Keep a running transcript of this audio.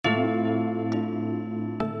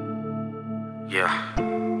Yeah.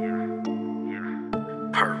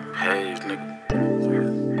 Purp Hayze, nigga.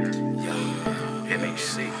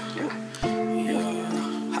 NEC.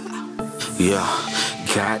 Yeah.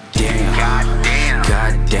 Goddamn,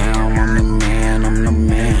 I'm the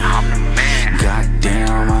man.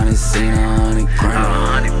 Goddamn, I done seen 100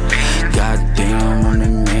 grand. Goddamn, I'm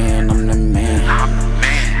the man.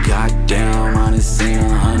 Goddamn, I done seen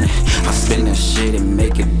 100. I spend that shit and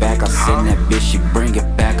make it back. I send that bitch, she bring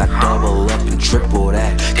it back. I double up and triple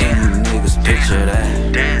that. Can you niggas picture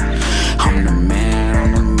that? I'm the man.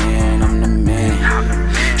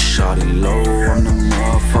 Shawty low, I'm the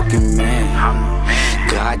motherfucking man.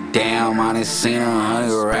 Goddamn, I done seen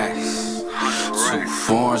 100 racks. 2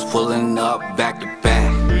 foreigns pulling up back to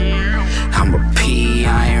back. I'm a P, I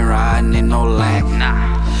ain't riding in no lack.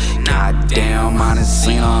 Goddamn, I done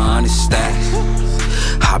seen 100 stacks.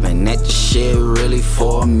 I been at this shit really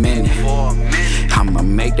for a minute. I'ma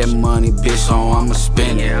make that money, bitch, so I'ma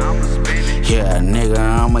spend it. Yeah, nigga,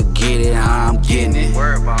 I'ma get it how I'm getting it.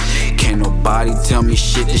 Can't nobody tell me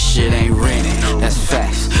shit, this shit ain't rented. That's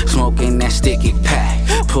facts. Smoking that sticky pack,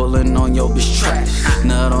 pulling on your bitch tracks.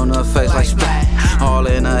 Nut on her face like splat, all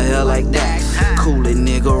in her hair like that. Cool it,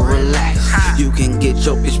 nigga, relax. You can get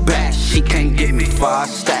your bitch back, she can't get me 5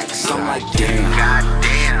 stacks. I'm like, damn.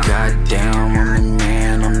 Goddamn, I'm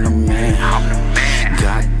the man.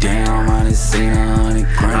 Goddamn, I done seen 100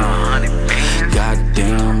 grand.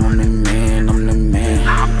 Goddamn, I'm the man.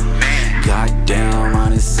 Goddamn, I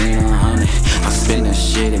done seen 100. I spend that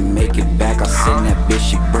shit and make it back. I send that bitch,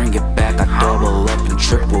 she bring it back. I double up and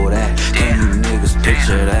triple that. Can you niggas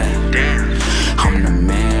picture that? I'm the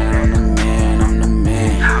man.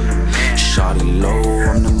 Shawty low,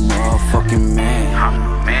 I'm the motherfucking man.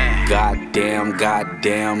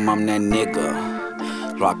 Goddamn, I'm that nigga.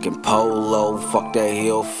 Rockin' polo, fuck that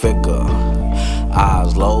heel figure.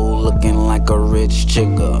 Eyes low, looking like a rich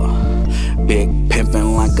chicka. Big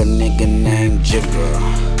pimpin' like a nigga named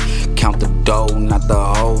Jigger. Count the dough, not the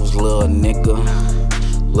hoes, lil' nigga.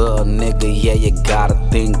 Lil' nigga, yeah, you gotta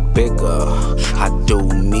think bigger. I do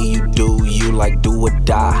me, you do you, like do or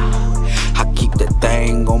die. I keep that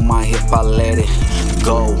thing on my hip, I let it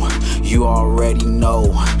go. You already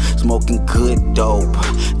know, smoking good dope.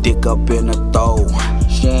 Dick up in the throat.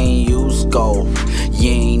 She ain't use scope, you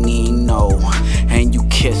ain't even know. And you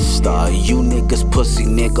kissed her, you niggas pussy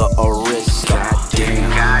nigga a risk.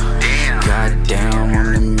 Goddamn,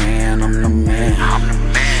 I'm the man.